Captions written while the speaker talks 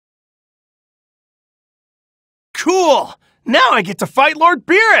Cool! Now I get to fight Lord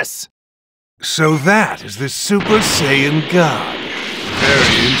Beerus! So that is the Super Saiyan God.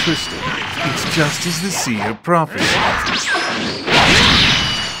 Very interesting. It's just as the seer prophesied.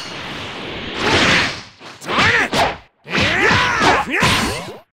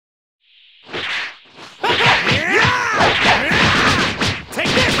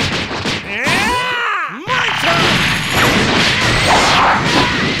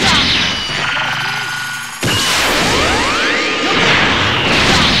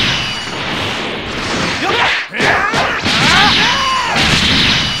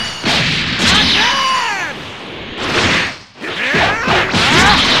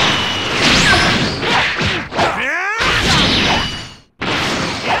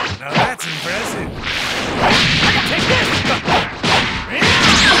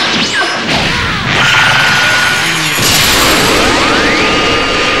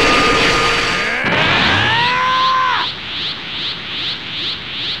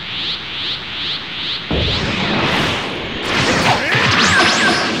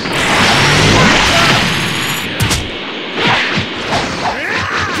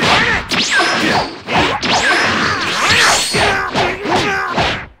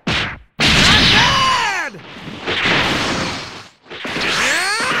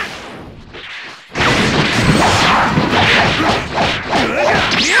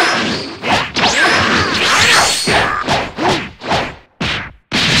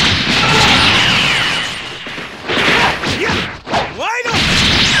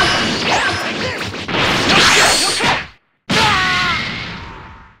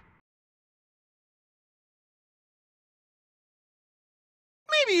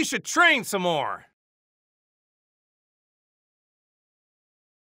 Maybe you should train some more.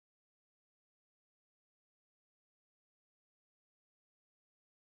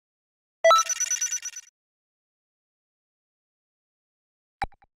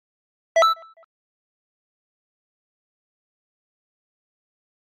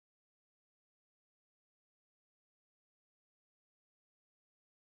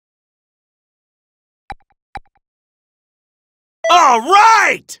 All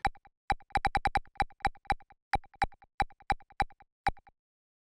right!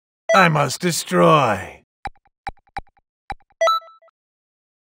 I must destroy.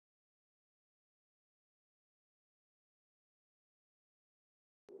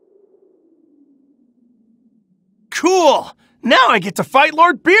 Cool! Now I get to fight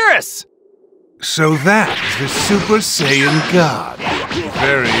Lord Beerus! So that is the Super Saiyan God.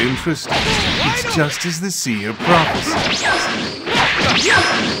 Very interesting. It's just as the seer prophesied.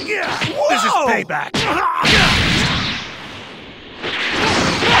 This is payback!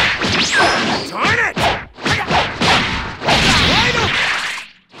 Darn it!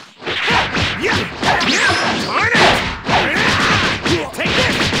 Darn it! Take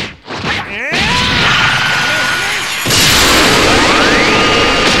this!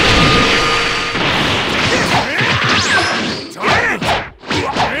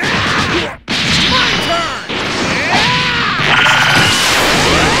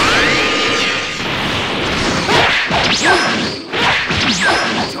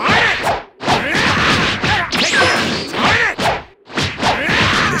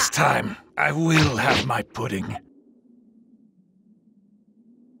 This time, I will have my pudding.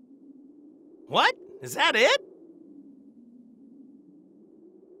 What? Is that it?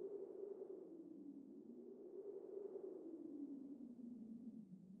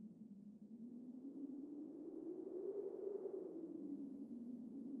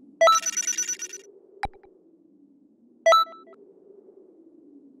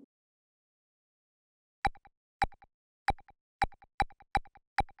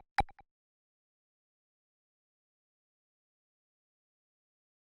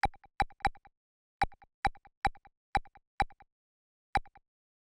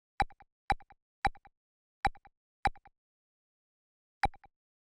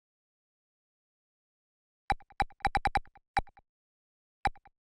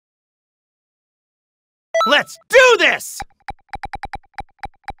 Let's do this!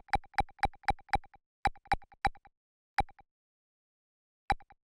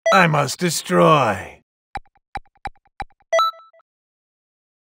 I must destroy.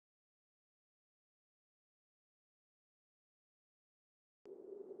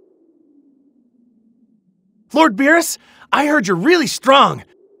 Lord Beerus, I heard you're really strong.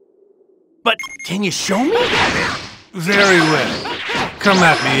 But can you show me? Very well. Come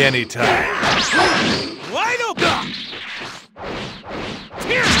at me anytime. Wide open!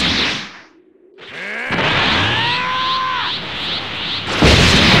 Here!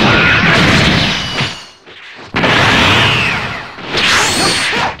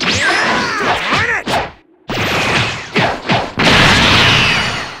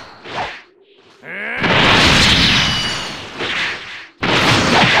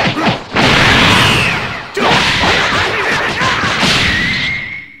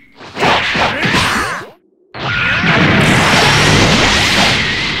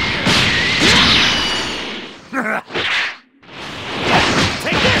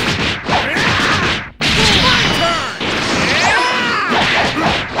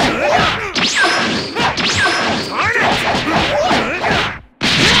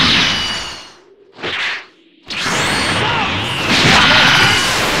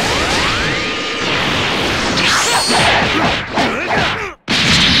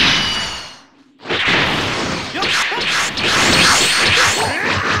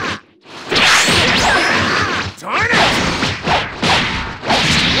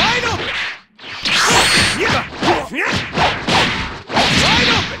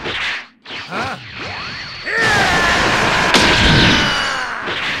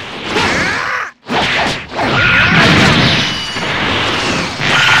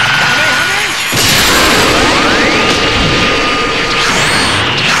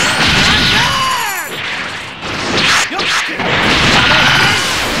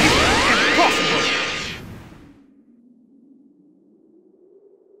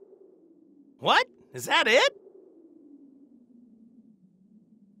 What? Is that it?